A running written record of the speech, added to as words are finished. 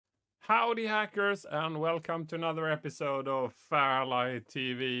Howdy, hackers, and welcome to another episode of FairLight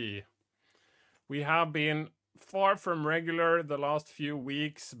TV. We have been far from regular the last few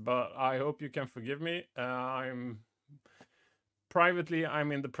weeks, but I hope you can forgive me. I'm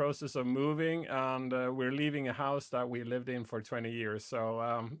in the process of moving, and we're leaving a house that we lived in for 20 years.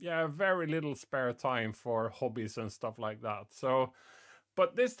 So very little spare time for hobbies and stuff like that.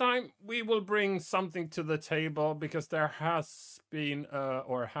 But this time we will bring something to the table because there has been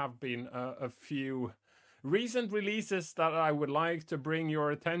or have been a few recent releases that I would like to bring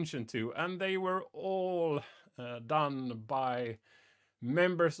your attention to, and they were all done by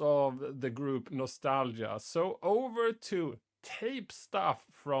members of the group Nostalgia. So over to tape stuff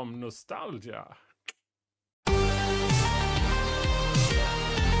from Nostalgia.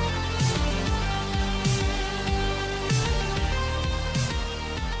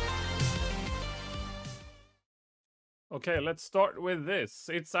 Okay, let's start with this.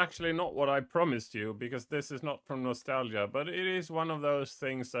 It's actually not what I promised you because this is not from Nostalgia, but it is one of those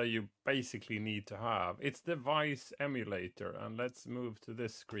things that you basically need to have. It's the Vice emulator, and let's move to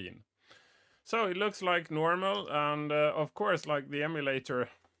this screen. So it looks like normal, and of course, like the emulator,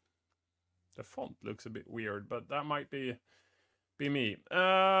 the font looks a bit weird, but that might be me.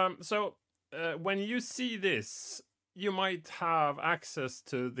 When you see this, you might have access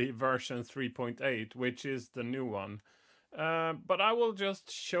to the version 3.8, which is the new one. But I will just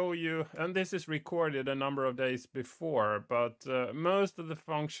show you, and this is recorded a number of days before, but most of the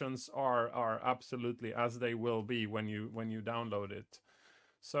functions are absolutely as they will be when you download it.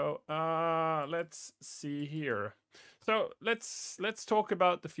 So let's see here. So let's talk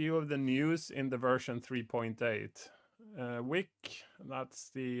about a few of the news in the version 3.8. WIC,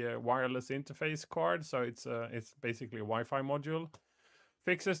 that's the wireless interface card, so it's basically a Wi-Fi module.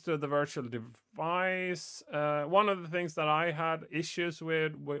 Fixes to the virtual device. One of the things that I had issues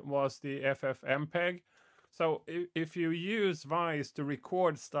with was the FFmpeg. So if you use Vice to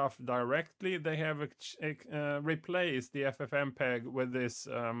record stuff directly, they have replaced the FFmpeg with this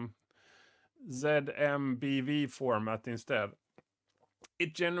ZMBV format instead.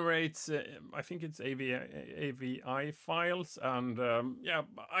 It generates, I think it's AVI files, and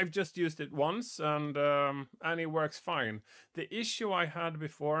I've just used it once, and it works fine. The issue I had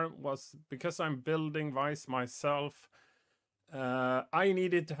before was because I'm building Vice myself. I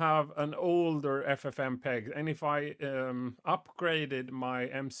needed to have an older FFmpeg, and if I upgraded my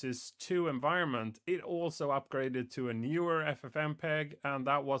MSys2 environment, it also upgraded to a newer FFmpeg, and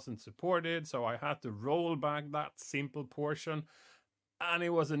that wasn't supported, so I had to roll back that simple portion. And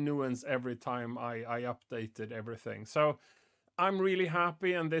it was a nuance every time I updated everything. So I'm really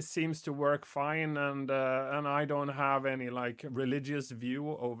happy, and this seems to work fine. And I don't have any like religious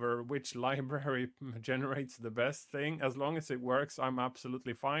view over which library generates the best thing. As long as it works, I'm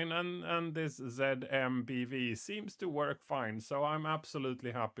absolutely fine. And this ZMBV seems to work fine. So I'm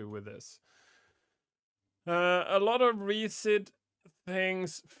absolutely happy with this. A lot of recent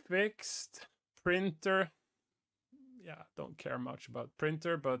things fixed. Printer. Yeah, don't care much about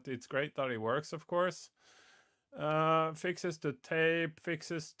printer, but it's great that it works, of course. Fixes to tape,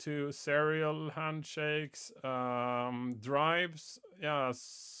 fixes to serial handshakes, drives. Yeah,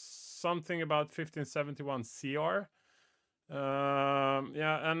 something about 1571 CR.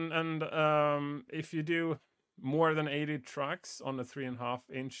 If you do more than 80 tracks on a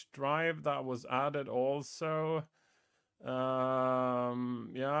 3.5-inch drive, that was added also.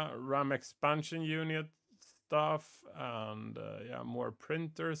 RAM expansion unit stuff, and more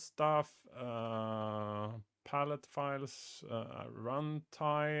printer stuff, palette files,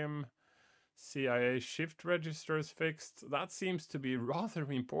 runtime, CIA shift registers fixed. That seems to be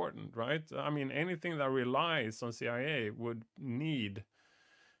rather important, right? I mean, anything that relies on CIA would need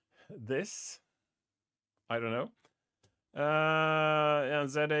this. I don't know.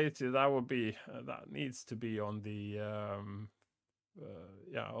 Z80, that needs to be on the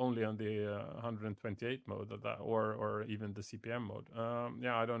only on the 128 mode or even the CPM mode.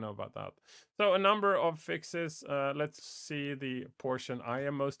 I don't know about that. So a number of fixes. Let's see the portion I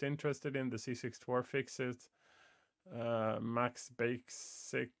am most interested in, the C64 fixes. Max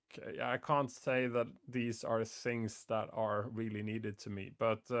Basic. I can't say that these are things that are really needed to me,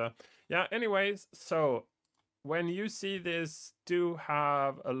 but anyways, so when you see this, do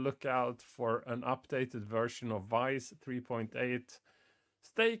have a lookout for an updated version of Vice 3.8.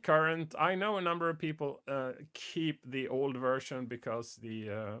 Stay current. I know a number of people keep the old version because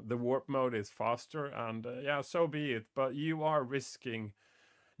the warp mode is faster, and so be it. But you are risking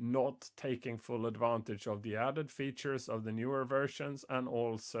not taking full advantage of the added features of the newer versions, and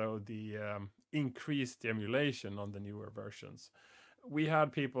also the increased emulation on the newer versions. we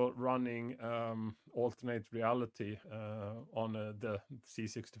had people running alternate reality on the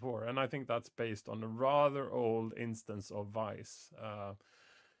C64, and I think that's based on a rather old instance of Vice.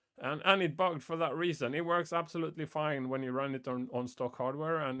 And it bugged for that reason. It works absolutely fine when you run it on stock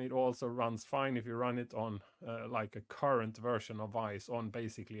hardware, and it also runs fine if you run it on like a current version of Vice on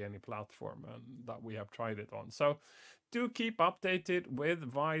basically any platform and that we have tried it on. So do keep updated with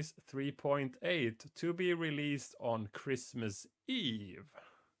Vice 3.8 to be released on Christmas Eve.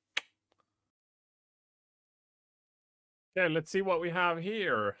 Okay, let's see what we have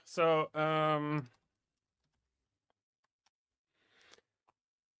here. So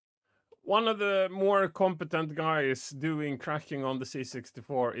one of the more competent guys doing cracking on the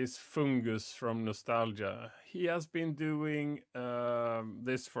C64 is Fungus from Nostalgia. He has been doing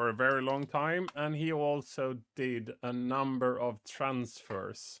this for a very long time, and he also did a number of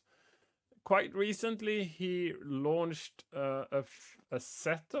transfers. Quite recently, he launched a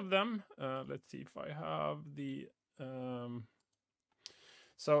set of them. Let's see if I have the...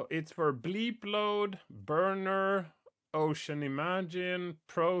 So it's for Bleep Load, Burner, Ocean Imagine,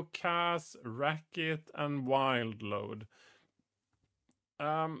 Procast, Racket, and Wild Load.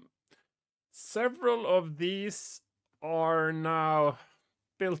 Several of these are now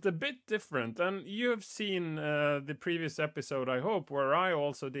built a bit different, and you have seen the previous episode, I hope, where I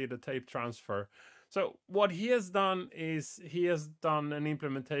also did a tape transfer. So what he has done is he has done an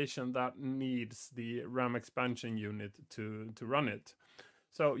implementation that needs the RAM expansion unit to run it.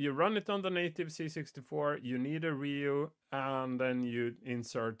 So you run it on the native C64, you need a RIU, and then you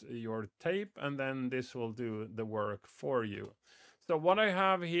insert your tape, and then this will do the work for you. So what I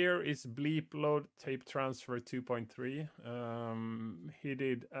have here is Bleep Load Tape Transfer 2.3. He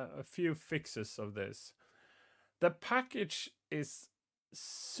did a few fixes of this. The package is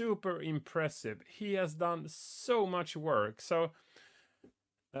super impressive. He has done so much work. So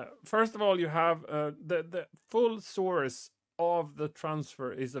first of all, you have the full source of the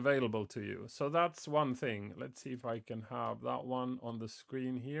transfer is available to you. So that's one thing. Let's see if I can have that one on the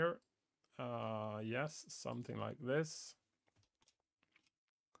screen here. Yes, something like this.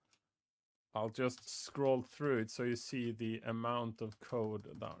 I'll just scroll through it so you see the amount of code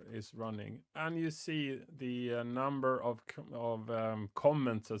that is running, and you see the number of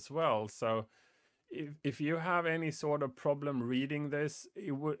comments as well. So if you have any sort of problem reading this,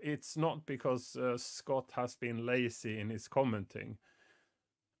 it's not because Scott has been lazy in his commenting.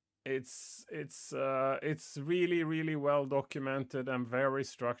 It's really well documented and very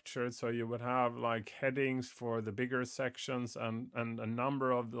structured. So you would have like headings for the bigger sections and a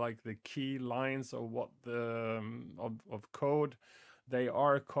number of like the key lines of what the of code. They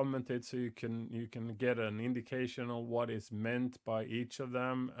are commented, so you can get an indication of what is meant by each of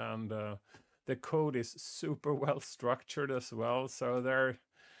them, and the code is super well structured as well. So there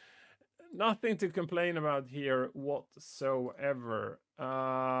nothing to complain about here whatsoever.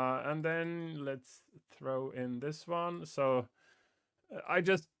 And then let's throw in this one. So I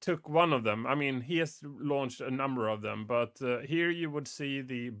just took one of them. I mean, he has launched a number of them, but here you would see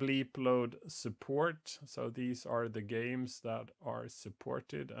the Bleep Load support. So these are the games that are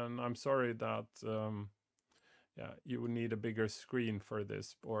supported, and I'm sorry that yeah, you would need a bigger screen for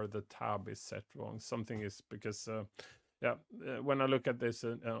this, or the tab is set wrong. Something is because yeah, when I look at this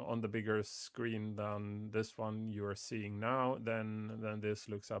on the bigger screen than this one you are seeing now, then this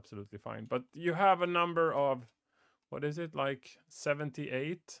looks absolutely fine. But you have a number of, what is it, like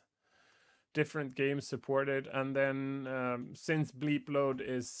 78 different games supported, and then since Bleep Load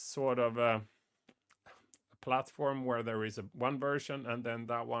is sort of a platform where there is one version and then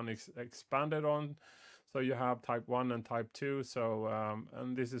that one is expanded on. So you have type 1 and type 2. So,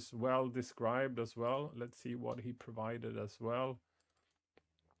 and this is well described as well. Let's see what he provided as well.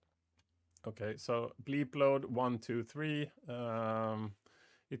 Okay, so Bleep Load 1, 2, 3.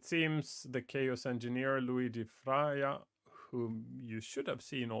 It seems the Chaos Engineer Luigi Fraia, whom you should have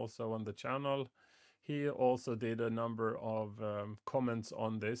seen also on the channel, he also did a number of comments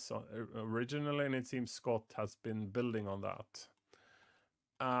on this originally, and it seems Scott has been building on that.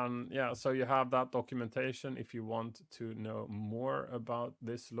 Yeah, so you have that documentation if you want to know more about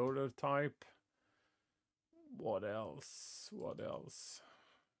this loader type. What else? What else?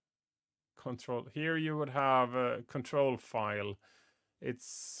 Control. Here you would have a control file.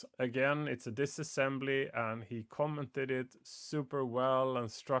 It's, again, it's a disassembly, and he commented it super well and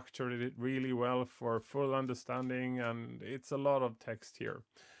structured it really well for full understanding, and it's a lot of text here.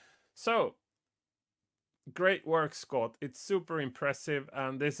 So great work, Scott. It's super impressive,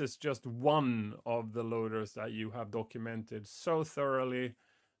 and this is just one of the loaders that you have documented so thoroughly.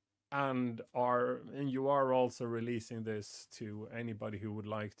 and you are also releasing this to anybody who would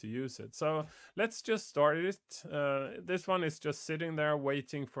like to use it. So let's just start it. This one is just sitting there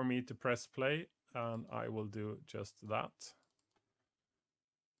waiting for me to press play, and I will do just that.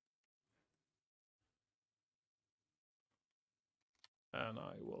 And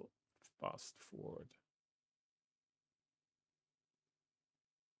I will fast forward.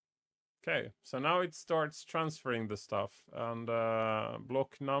 Okay, so now it starts transferring the stuff, and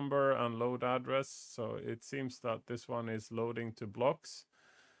block number and load address. So it seems that this one is loading to blocks.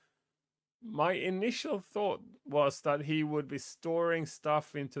 My initial thought was that he would be storing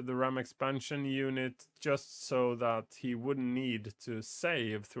stuff into the RAM expansion unit just so that he wouldn't need to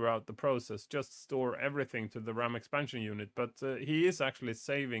save throughout the process, just store everything to the RAM expansion unit. But he is actually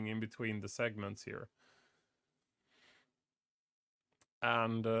saving in between the segments here.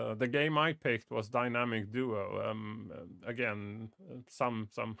 And the game I picked was Dynamic Duo. Again,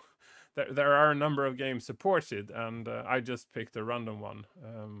 there are a number of games supported, and I just picked a random one.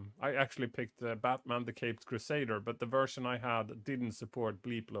 I actually picked Batman: The Caped Crusader, but the version I had didn't support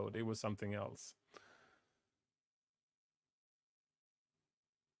bleep load. It was something else.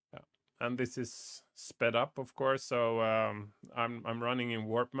 Yeah, and this is sped up, of course. So I'm running in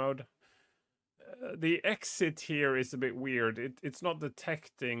warp mode. The exit here is a bit weird. It's not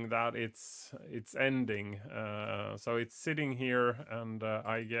detecting that it's ending. So it's sitting here, and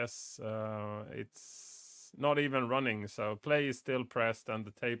I guess it's not even running. So play is still pressed, and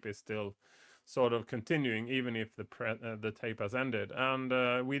the tape is still sort of continuing, even if the tape has ended.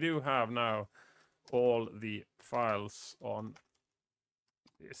 And we do have now all the files on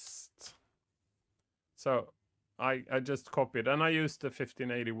list. So I just copied, and I used the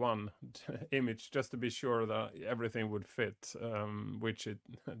 1581 image just to be sure that everything would fit, which it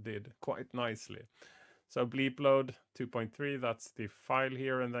did quite nicely. So bleep load 2.3, that's the file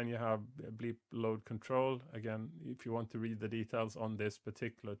here, and then you have bleep load control. Again, if you want to read the details on this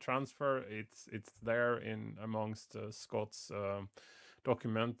particular transfer, it's there in amongst Scott's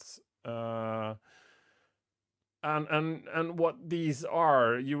documents. And what these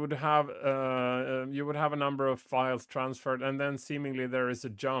are, you would have a number of files transferred, and then seemingly there is a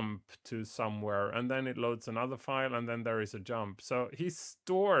jump to somewhere, and then it loads another file, and then there is a jump. So he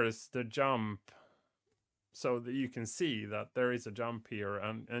stores the jump so that you can see that there is a jump here,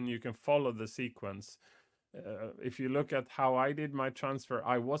 and you can follow the sequence. If you look at how I did my transfer,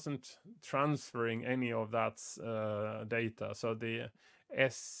 I wasn't transferring any of that data. So the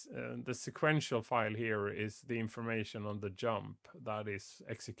sequential file here is the information on the jump that is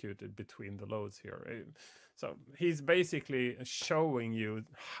executed between the loads here. So he's basically showing you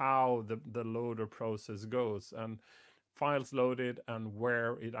how the loader process goes, and files loaded, and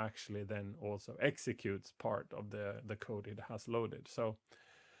where it actually then also executes part of the code it has loaded. So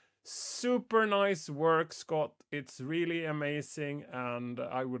super nice work, Scott. It's really amazing, and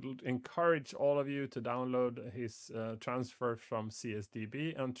I would encourage all of you to download his transfer from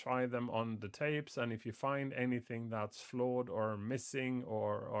CSDB and try them on the tapes. And if you find anything that's flawed or missing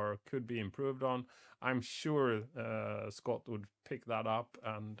or could be improved on, I'm sure Scott would pick that up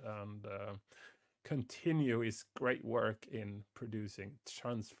and continue his great work in producing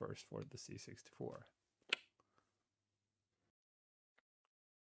transfers for the C64.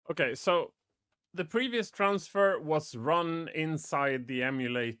 Okay, so the previous transfer was run inside the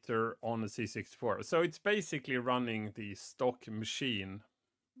emulator on the C64. So it's basically running the stock machine,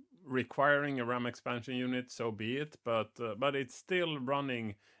 requiring a RAM expansion unit, so be it, but it's still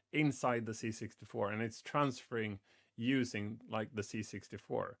running inside the C64, and it's transferring using like the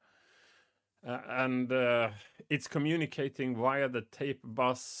C64. And it's communicating via the tape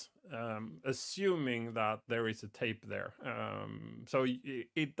bus, assuming that there is a tape there. So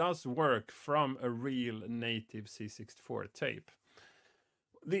it does work from a real native C64 tape.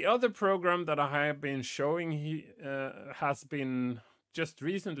 The other program that I have been showing has been just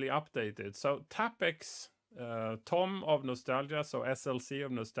recently updated. So Tapex, Tom of Nostalgia, so SLC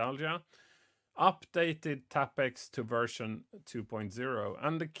of Nostalgia, updated Tapex to version 2.0.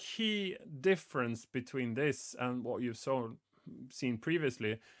 And the key difference between this and what you've seen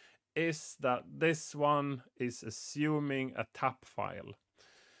previously is that this one is assuming a tap file.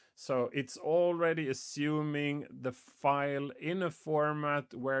 So it's already assuming the file in a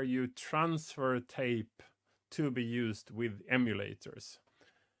format where you transfer tape to be used with emulators.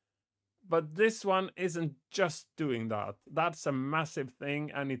 But this one isn't just doing that. That's a massive thing,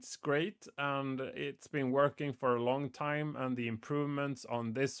 and it's great, and it's been working for a long time, and the improvements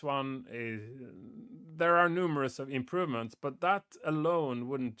on this one there are numerous of improvements, but that alone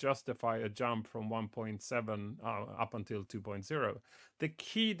wouldn't justify a jump from 1.7 up until 2.0. The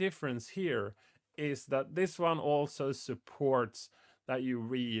key difference here is that this one also supports that you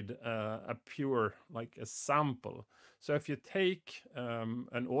read a pure, like a sample. So if you take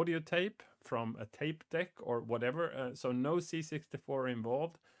an audio tape from a tape deck or whatever, so no C64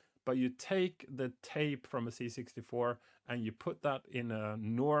 involved, but you take the tape from a C64 and you put that in a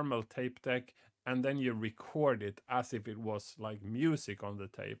normal tape deck, and then you record it as if it was like music on the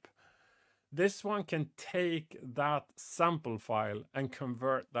tape. This one can take that sample file and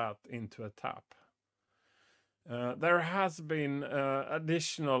convert that into a tap. There has been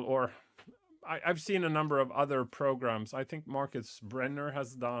additional, or I've seen a number of other programs. I think Marcus Brenner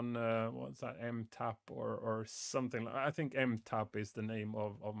has done, what's that, MTAP or something. I think MTAP is the name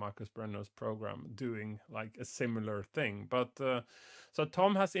of Marcus Brenner's program, doing like a similar thing. But so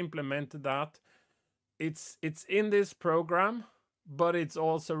Tom has implemented that. It's in this program, but it's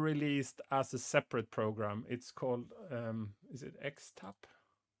also released as a separate program. It's called, is it XTAP?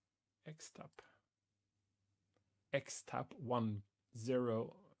 XTAP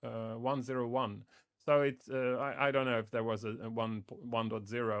 101. So it's I don't know if there was a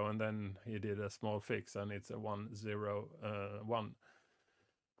 1.0 and then he did a small fix and it's a 101.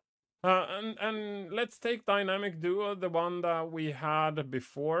 And let's take Dynamic Duo, the one that we had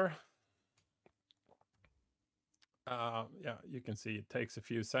before. Yeah, you can see it takes a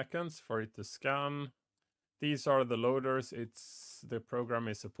few seconds for it to scan. These are the loaders the program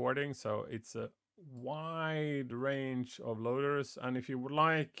is supporting, so it's a wide range of loaders. And if you would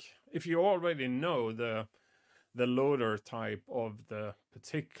like, if you already know the loader type of the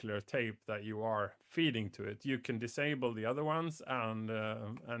particular tape that you are feeding to it, you can disable the other ones, and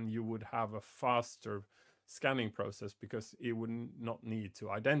you would have a faster scanning process because it would not need to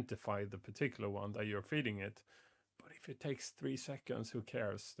identify the particular one that you're feeding it. But if it takes 3 seconds, who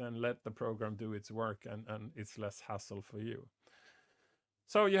cares? Then let the program do its work, and it's less hassle for you.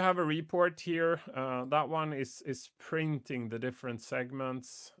 So you have a report here. That one is printing the different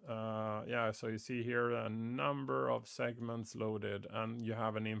segments. Yeah, so you see here a number of segments loaded, and you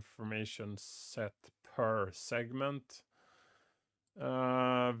have an information set per segment.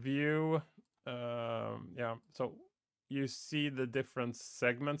 View. Yeah, so you see the different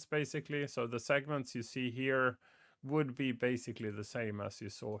segments basically. So the segments you see here would be basically the same as you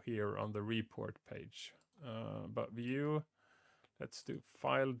saw here on the report page. But view. Let's do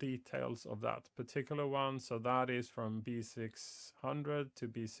file details of that particular one. So that is from B600 to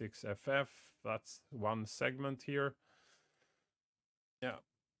B6FF. That's one segment here. Yeah,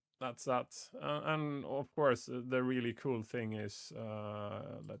 that's that. And of course, the really cool thing is,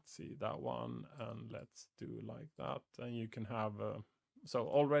 let's see that one, and let's do like that. And you can have, so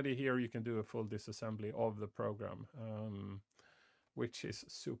already here you can do a full disassembly of the program, which is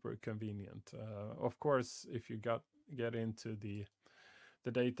super convenient. Of course, if you get into the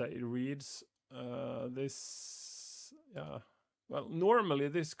data it reads, this, well, normally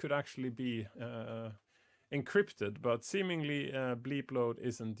this could actually be encrypted, but seemingly BleepLoad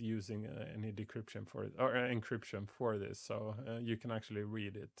isn't using any decryption for it, or encryption for this, so you can actually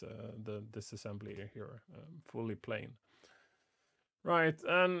read it, the disassembly here, fully plain. Right,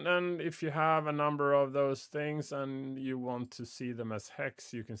 and if you have a number of those things and you want to see them as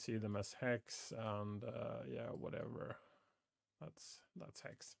hex, you can see them as hex, and yeah, whatever. That's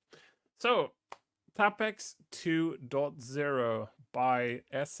hex. So TapX 2.0 by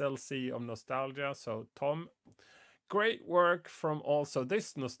SLC of Nostalgia. So Tom, great work from also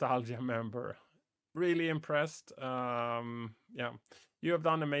this Nostalgia member. Really impressed. Yeah, you have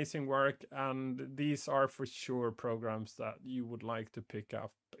done amazing work, and these are for sure programs that you would like to pick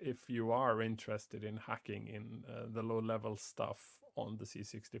up if you are interested in hacking in the low-level stuff on the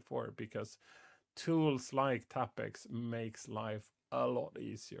C64, because tools like TapX makes life a lot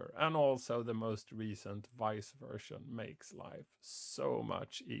easier, and also the most recent Vice version makes life so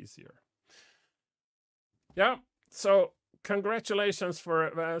much easier. Yeah, so congratulations for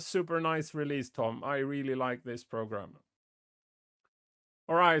a super nice release, Tom. I really like this program.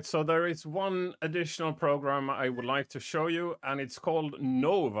 All right, so there is one additional program I would like to show you, and it's called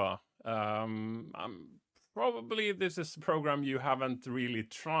Nova. Probably this is a program you haven't really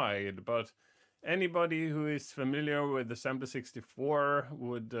tried, but anybody who is familiar with Assembly64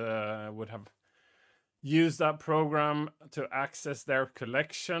 would have used that program to access their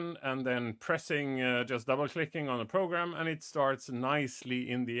collection, and then pressing, just double clicking on the program, and it starts nicely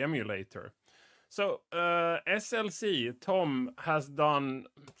in the emulator. So SLC, Tom, has done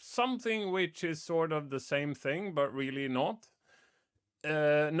something which is sort of the same thing, but really not.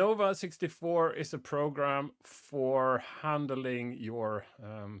 Nova 64 is a program for handling your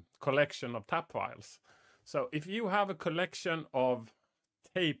collection of tap files. So if you have a collection of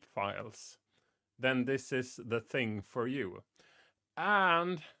tape files, then this is the thing for you.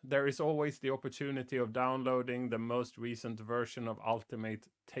 And there is always the opportunity of downloading the most recent version of Ultimate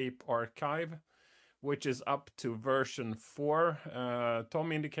Tape Archive, which is up to version 4.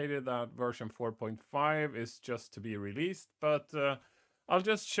 Tom indicated that version 4.5 is just to be released, but I'll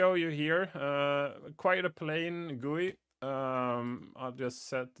just show you here. Quite a plain GUI. I'll just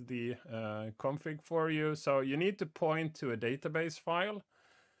set the config for you. So you need to point to a database file.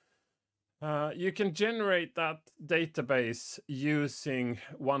 You can generate that database using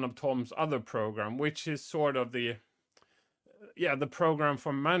one of Tom's other program, which is sort of the program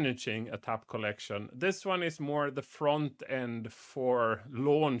for managing a tap collection. This one is more the front end for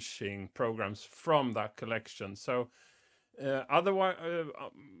launching programs from that collection. So otherwise,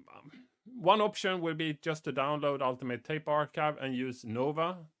 one option will be just to download Ultimate Tape Archive and use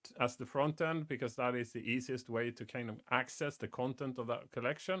Nova as the front end, because that is the easiest way to kind of access the content of that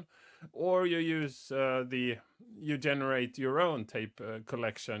collection. Or you use you generate your own tape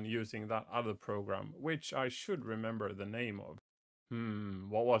collection using that other program, which I should remember the name of.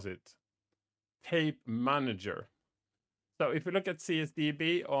 What was it? Tape Manager. So if you look at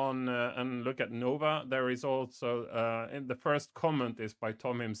CSDB on and look at Nova, there is also, in the first comment is by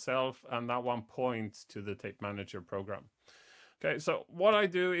Tom himself, and that one points to the Tape Manager program. Okay, so what I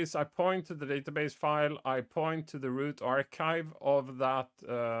do is I point to the database file, I point to the root archive of that,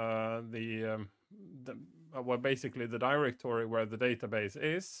 well, basically the directory where the database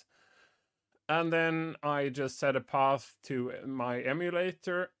is. And then I just set a path to my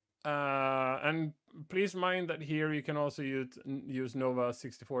emulator. And please mind that here you can also use Nova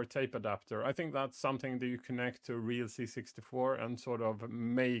 64 tape adapter. I think that's something that you connect to real C64 and sort of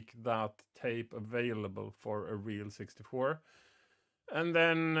make that tape available for a real 64. And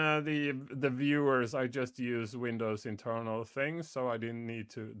then the viewers, I just use Windows internal things, so I didn't need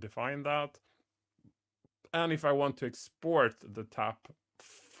to define that. And if I want to export the tap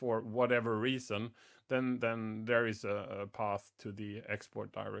for whatever reason, then there is a path to the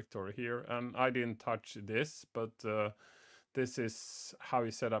export directory here. And I didn't touch this, but this is how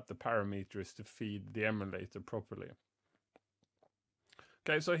you set up the parameters to feed the emulator properly.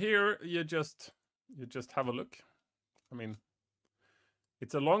 Okay, so here you just have a look. I mean,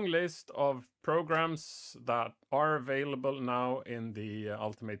 it's a long list of programs that are available now in the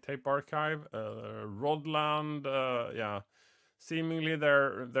Ultimate Tape Archive. Rodland, yeah. Seemingly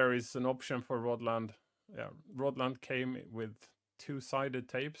there is an option for Rodland. Yeah, Rodland came with two-sided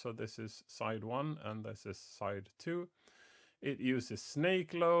tape, so this is side 1 and this is side 2. It uses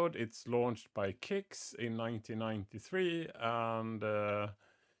snake load. It's launched by Kix in 1993, and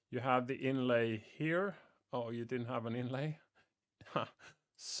you have the inlay here. Oh, you didn't have an inlay?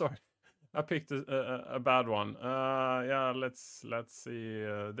 Sorry, I picked a bad one. Yeah, let's see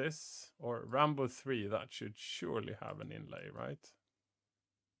this, or Rambo 3. That should surely have an inlay, right?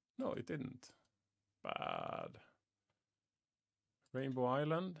 No, it didn't. Bad. Rainbow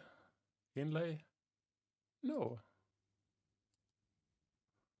Island inlay? No.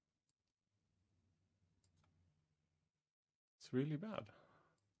 It's really bad.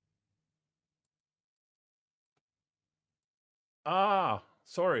 Ah,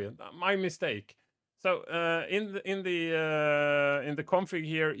 sorry, my mistake. So in the config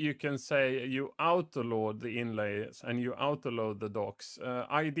here, you can say you autoload the inlays and you autoload the docs.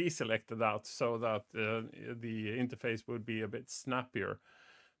 I deselected that so that the interface would be a bit snappier.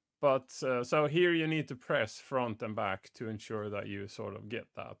 But so here you need to press front and back to ensure that you sort of get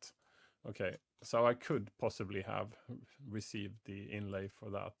that. Okay, so I could possibly have received the inlay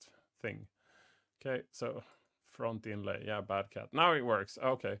for that thing. Okay, so front inlay, yeah, bad cat. Now it works.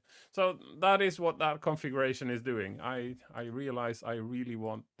 Okay, so that is what that configuration is doing. I realize I really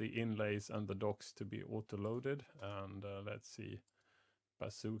want the inlays and the docs to be auto-loaded. And let's see,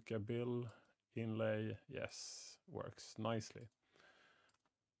 Bazooka Bill inlay, yes, works nicely.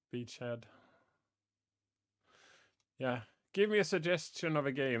 Beachhead, yeah. Give me a suggestion of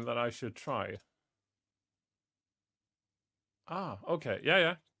a game that I should try. Ah, okay,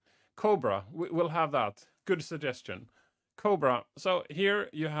 yeah. Cobra, we'll have that. Good suggestion. Cobra. So here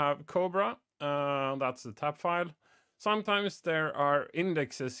you have Cobra. That's the tap file. Sometimes there are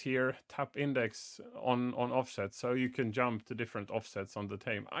indexes here, tap index on offset, so you can jump to different offsets on the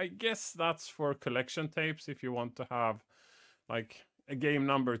tape. I guess that's for collection tapes if you want to have, like, a game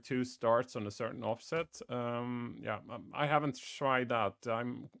number 2 starts on a certain offset. Yeah, I haven't tried that.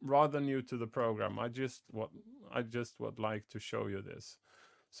 I'm rather new to the program. I just would like to show you this.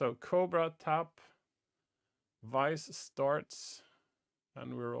 So Cobra tap, Vice starts,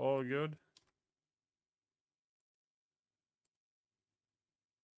 and we're all good.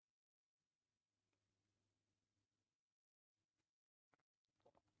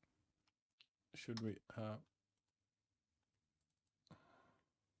 Should we have?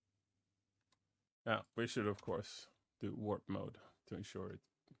 Yeah, we should of course do warp mode to ensure it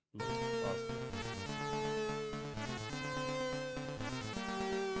loads faster.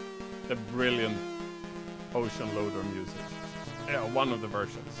 The brilliant ocean loader music. Yeah, one of the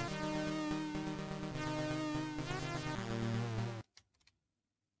versions.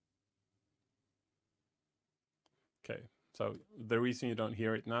 Okay, so the reason you don't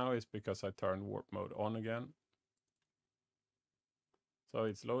hear it now is because I turned warp mode on again. So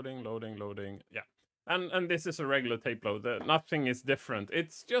it's loading, loading, loading. Yeah. And this is a regular tape load. Nothing is different.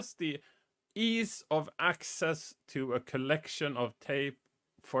 It's just the ease of access to a collection of tape.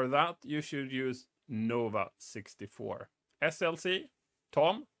 For that, you should use Nova 64. SLC,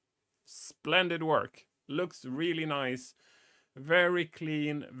 Tom, splendid work. Looks really nice. Very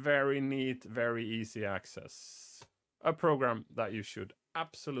clean, very neat, very easy access. A program that you should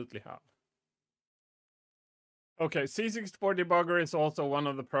absolutely have. Okay, C64 Debugger is also one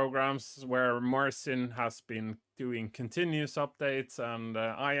of the programs where Marcin has been doing continuous updates, and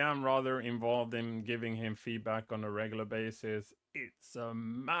I am rather involved in giving him feedback on a regular basis. It's a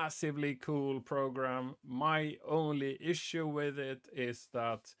massively cool program. My only issue with it is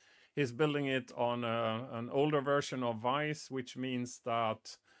that he's building it on an older version of Vice, which means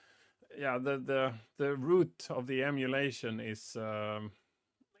that, yeah, the root of the emulation is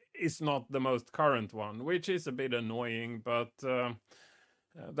not the most current one, which is a bit annoying, but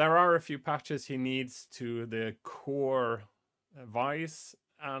there are a few patches he needs to the core Vice,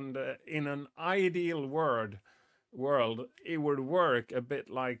 and in an ideal world, it would work a bit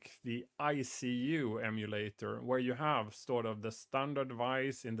like the ICU emulator, where you have sort of the standard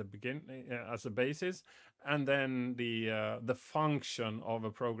Vice in the beginning as a basis, and then the function of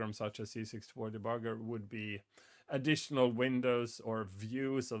a program such as C64 Debugger would be additional windows or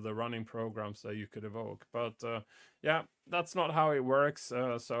views of the running programs that you could evoke. But yeah, that's not how it works.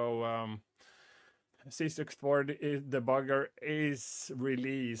 So C64 Debugger is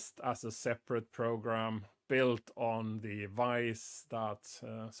released as a separate program built on the Vice that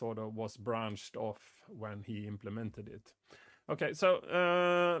sort of was branched off when he implemented it. Okay, so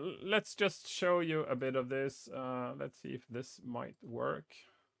let's just show you a bit of this. Let's see if this might work.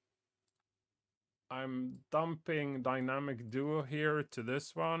 I'm dumping Dynamic Duo here to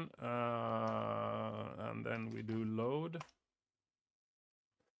this one, and then we do load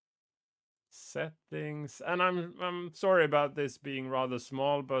settings. And I'm sorry about this being rather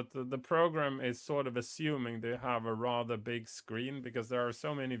small, but the program is sort of assuming they have a rather big screen because there are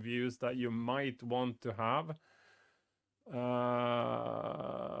so many views that you might want to have.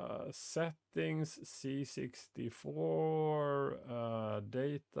 Settings, C64,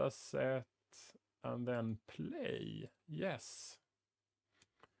 data set, and then play. Yes.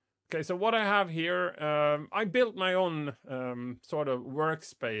 Okay, so what I have here, I built my own sort of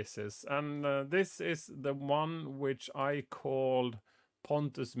workspaces, and this is the one which I called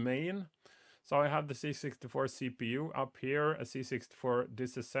Pontus Main. So I have the C64 CPU up here, a C64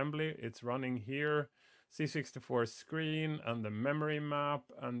 disassembly. It's running here, C64 screen and the memory map,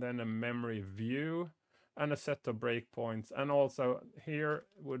 and then a memory view and a set of breakpoints. And also here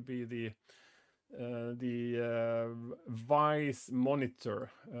would be the Vice monitor.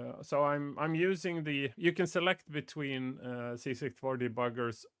 So I'm using you can select between C64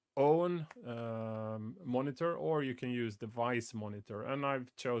 Debugger's own monitor, or you can use the Vice monitor, and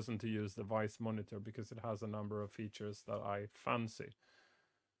I've chosen to use the Vice monitor because it has a number of features that I fancy.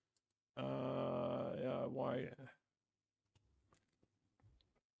 Yeah, why?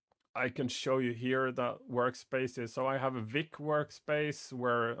 I can show you here that workspaces. So I have a VIC workspace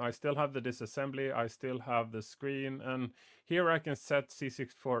where I still have the disassembly, I still have the screen, and here I can set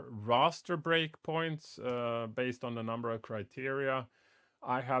C64 raster breakpoints based on the number of criteria.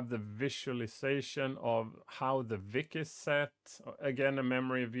 I have the visualization of how the VIC is set, again a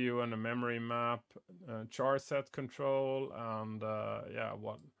memory view and a memory map, char set control, and yeah,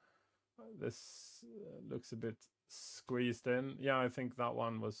 what this looks a bit squeezed in. Yeah, I think that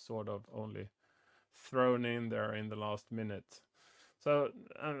one was sort of only thrown in there in the last minute. So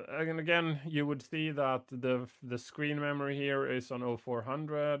and again, you would see that the screen memory here is on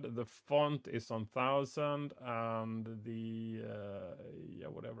 0400, the font is on 1000, and the yeah,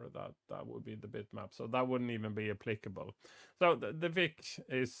 whatever that would be the bitmap. So that wouldn't even be applicable. So the VIC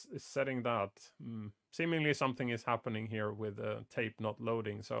is setting that. Seemingly something is happening here with the tape not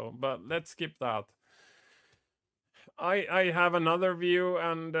loading. So, but let's skip that. I have another view,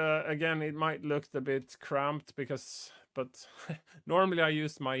 and again, it might look a bit cramped but normally I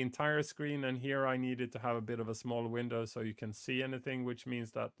use my entire screen, and here I needed to have a bit of a small window so you can see anything, which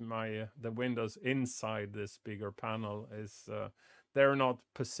means that the windows inside this bigger panel is they're not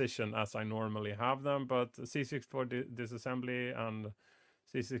positioned as I normally have them, but C64 disassembly and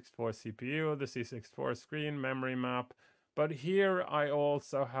C64 CPU, the C64 screen, memory map. But here I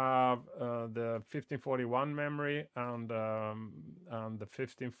also have the 1541 memory and the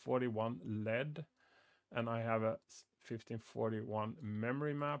 1541 LED, and I have a 1541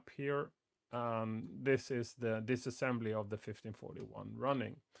 memory map here, and this is the disassembly of the 1541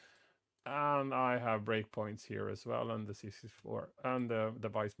 running. And I have breakpoints here as well, and the C64 and the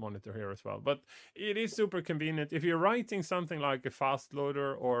device monitor here as well. But it is super convenient if you're writing something like a fast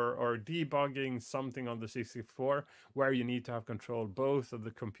loader or debugging something on the C64 where you need to have control both of the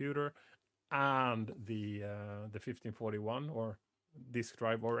computer and the 1541 or disk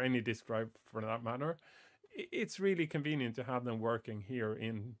drive, or any disk drive for that matter. It's really convenient to have them working here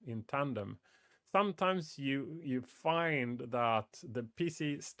in tandem. Sometimes you find that the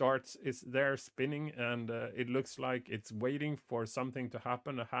PC is there spinning, and it looks like it's waiting for something to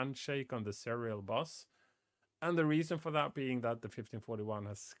happen, a handshake on the serial bus. And the reason for that being that the 1541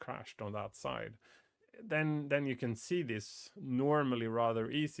 has crashed on that side. Then you can see this normally rather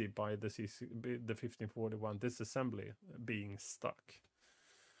easy by the 1541 disassembly being stuck.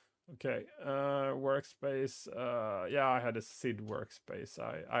 Okay, workspace. Yeah, I had a SID workspace.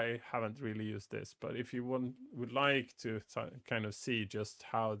 I haven't really used this, but if you would like to kind of see just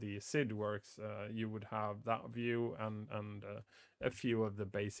how the SID works, you would have that view and a few of the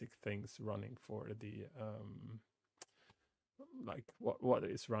basic things running for the like what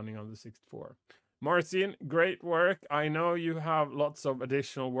is running on the 64. Marcin, great work. I know you have lots of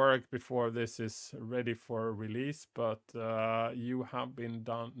additional work before this is ready for release, but you have been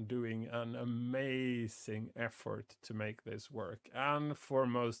doing an amazing effort to make this work. And for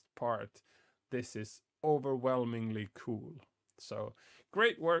most part, this is overwhelmingly cool. So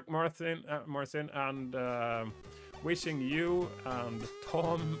great work, Marcin, and wishing you and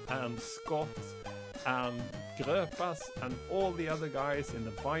Tom and Scott and Gröpas and all the other guys in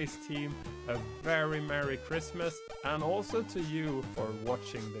the Vice team a very Merry Christmas, and also to you for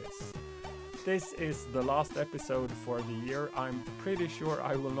watching this. This is the last episode for the year. I'm pretty sure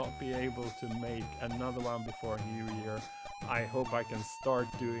I will not be able to make another one before New Year. I hope I can start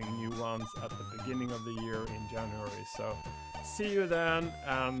doing new ones at the beginning of the year in January. So see you then,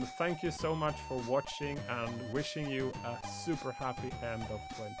 and thank you so much for watching, and wishing you a super happy end of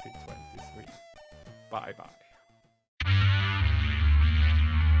 2023. Bye bye.